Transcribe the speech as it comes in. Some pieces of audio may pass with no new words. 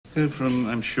Go from,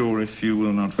 I'm sure if you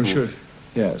will not forfeit. I'm sure,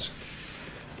 yes.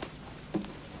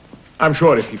 I'm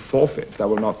sure if he forfeit, thou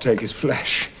will not take his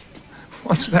flesh.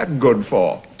 What's that good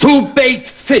for? To bait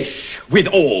fish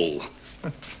withal.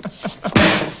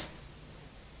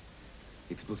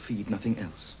 If it will feed nothing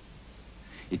else,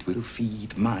 it will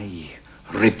feed my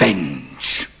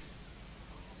revenge.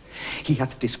 He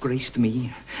hath disgraced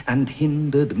me and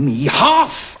hindered me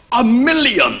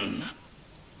 500,000.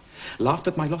 Laughed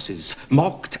at my losses,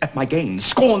 mocked at my gains,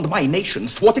 scorned my nation,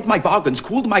 thwarted my bargains,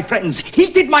 cooled my friends,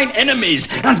 heated mine enemies.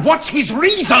 And what's his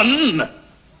reason?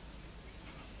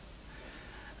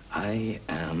 I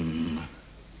am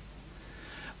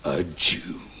a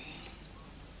Jew.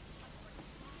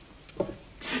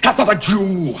 Hath not a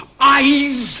Jew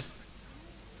eyes?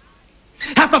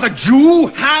 Hath not a Jew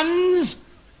hands?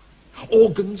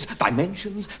 Organs,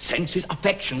 dimensions, senses,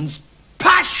 affections,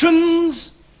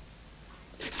 passions?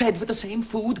 Fed with the same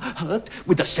food, hurt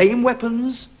with the same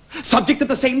weapons, subject to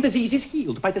the same diseases,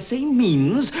 healed by the same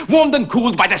means, warmed and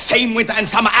cooled by the same winter and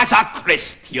summer as a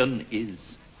Christian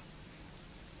is.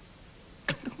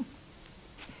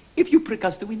 If you prick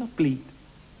us, do we not bleed?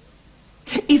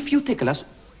 If you tickle us,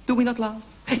 do we not laugh?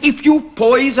 If you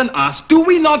poison us, do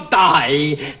we not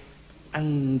die?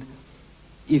 And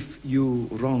if you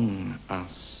wrong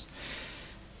us,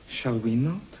 shall we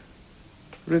not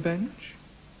revenge?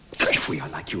 If we are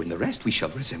like you in the rest, we shall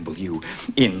resemble you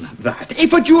in that.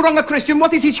 If a Jew wrong a Christian,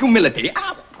 what is his humility?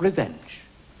 Revenge.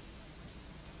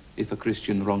 If a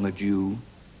Christian wrong a Jew,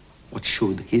 what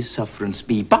should his sufferance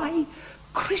be? By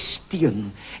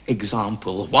Christian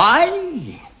example.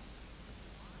 Why?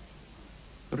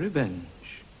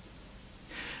 Revenge.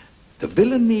 The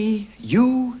villainy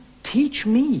you teach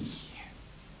me,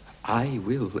 I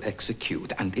will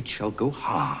execute, and it shall go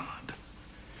hard.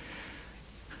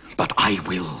 But I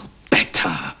will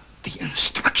better the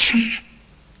instruction.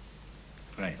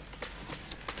 Right.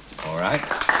 All right.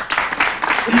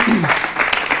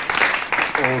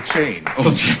 All change.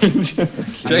 All change.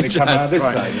 Change come out this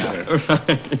side now.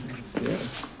 Right.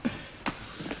 Yes.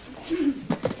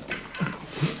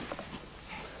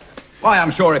 Why,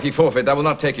 I'm sure if he forfeit, thou will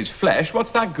not take his flesh.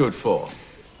 What's that good for?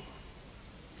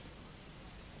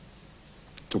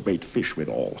 To bait fish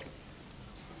withal.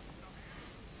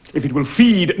 If it will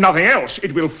feed nothing else,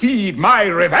 it will feed my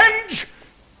revenge.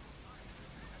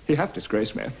 He hath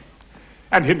disgraced me,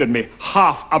 and hindered me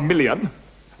 500,000,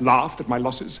 laughed at my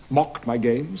losses, mocked my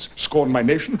gains, scorned my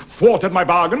nation, thwarted my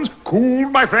bargains,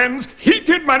 cooled my friends,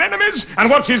 heated mine enemies, and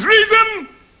what's his reason?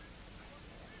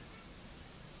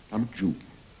 I'm a Jew.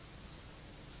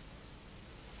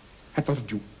 Hath not a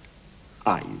Jew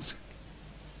eyes?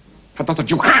 Hath not a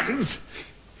Jew hands?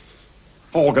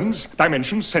 Organs,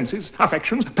 dimensions, senses,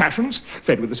 affections, passions,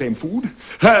 fed with the same food,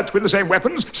 hurt with the same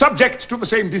weapons, subject to the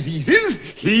same diseases,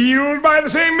 healed by the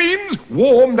same means,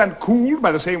 warmed and cooled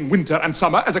by the same winter and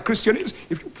summer as a Christian is.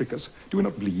 If you prick us, do we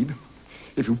not bleed?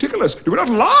 If you tickle us, do we not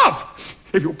laugh?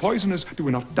 If you poison us, do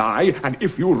we not die? And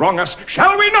if you wrong us,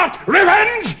 shall we not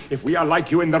revenge? If we are like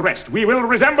you in the rest, we will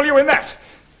resemble you in that.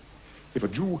 If a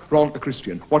Jew wrong a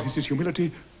Christian, what is his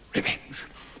humility? Revenge.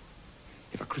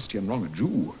 If a Christian wrong a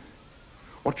Jew,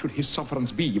 what should his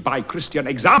sufferance be? By Christian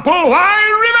example,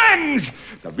 why revenge?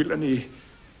 The villainy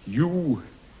you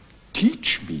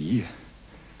teach me,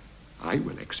 I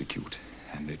will execute,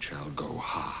 and it shall go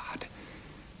hard.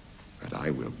 But I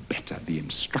will better the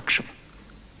instruction.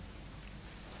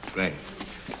 Right.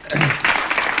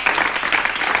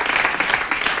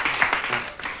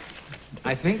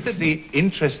 I think that the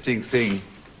interesting thing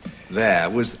there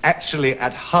was actually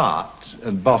at heart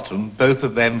and bottom, both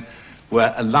of them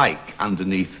were alike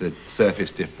underneath the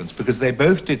surface difference, because they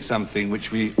both did something which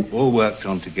we all worked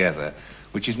on together,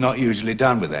 which is not usually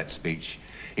done with that speech.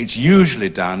 It's usually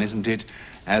done, isn't it,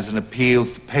 as an appeal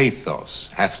for pathos.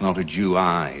 Hath not a Jew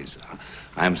eyes?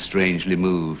 I am strangely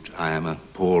moved. I am a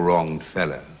poor wronged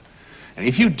fellow. And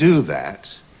if you do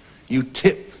that, you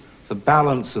tip the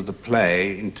balance of the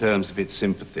play in terms of its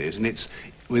sympathies, and it's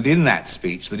within that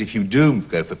speech that if you do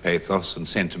go for pathos and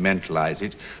sentimentalize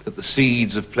it, that the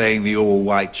seeds of playing the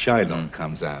all-white Shylock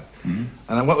comes out.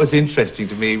 And what was interesting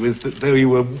to me was that though you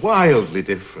were wildly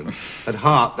different, at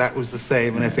heart that was the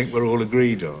same, and I think we're all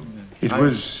agreed on. It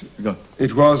was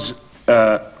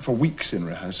for weeks in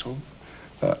rehearsal,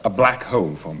 a black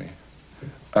hole for me,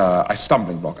 a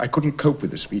stumbling block. I couldn't cope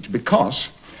with the speech because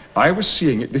I was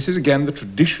seeing it. This is again the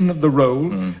tradition of the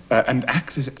role, and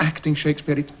actors acting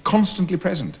Shakespeare. It's constantly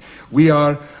present. We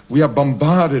are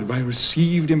bombarded by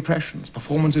received impressions,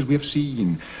 performances we have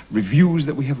seen, reviews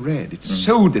that we have read. It's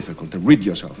so difficult to rid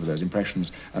yourself of those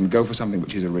impressions and go for something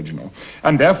which is original.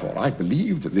 And therefore, I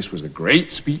believed that this was a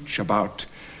great speech about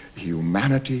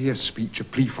humanity, a speech, a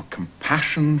plea for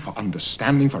compassion, for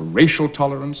understanding, for racial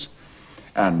tolerance.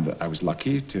 And I was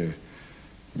lucky to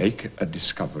make a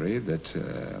discovery that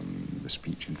the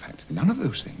speech, in fact, is none of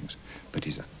those things, but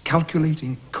is a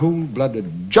calculating,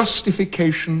 cold-blooded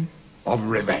justification of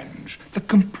revenge, the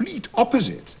complete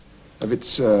opposite of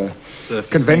its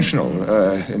conventional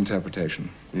interpretation.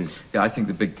 Yeah, I think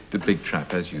the big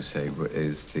trap, as you say,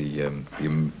 is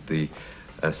the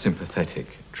sympathetic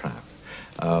trap.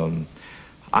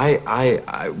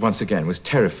 I once again was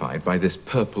terrified by this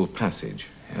purple passage.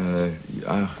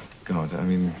 God, I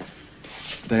mean,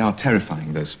 they are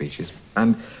terrifying, those speeches.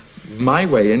 And my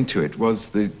way into it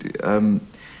was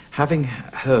having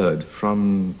heard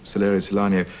from Salerio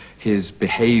Solanio his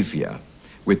behavior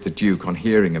with the Duke on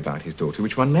hearing about his daughter,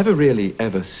 which one never really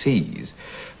ever sees,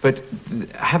 but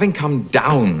having come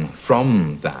down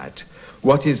from that,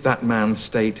 what is that man's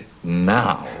state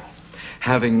now?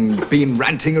 Having been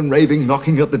ranting and raving,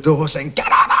 knocking at the door, saying,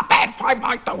 "Get out of bed, find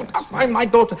my daughter, find my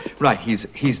daughter." Right,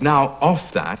 he's now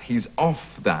off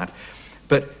that,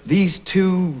 but these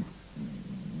two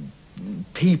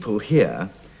people here,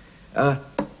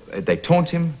 they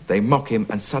taunt him, they mock him,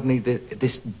 and suddenly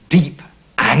this deep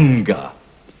anger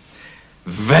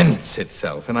vents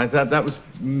itself, and I thought that was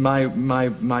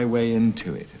my way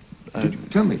into it.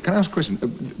 Tell me, can I ask a question?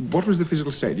 What was the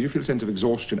physical state? Did you feel a sense of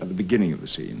exhaustion at the beginning of the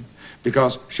scene?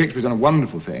 Because Shakespeare's done a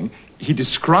wonderful thing. He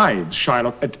describes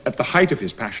Shylock at the height of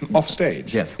his passion off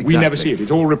stage. Yes, exactly. We never see it. It's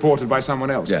all reported by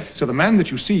someone else. Yes. So the man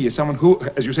that you see is someone who,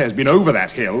 as you say, has been over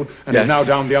that hill and Yes. is now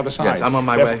down the other side. Yes, I'm on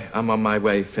my way. I'm on my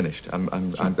way. Finished.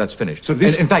 That's finished. So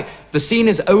this- in fact, the scene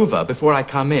is over before I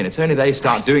come in. It's only they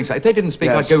start doing so. If they didn't speak,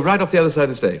 Yes. I'd go right off the other side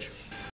of the stage.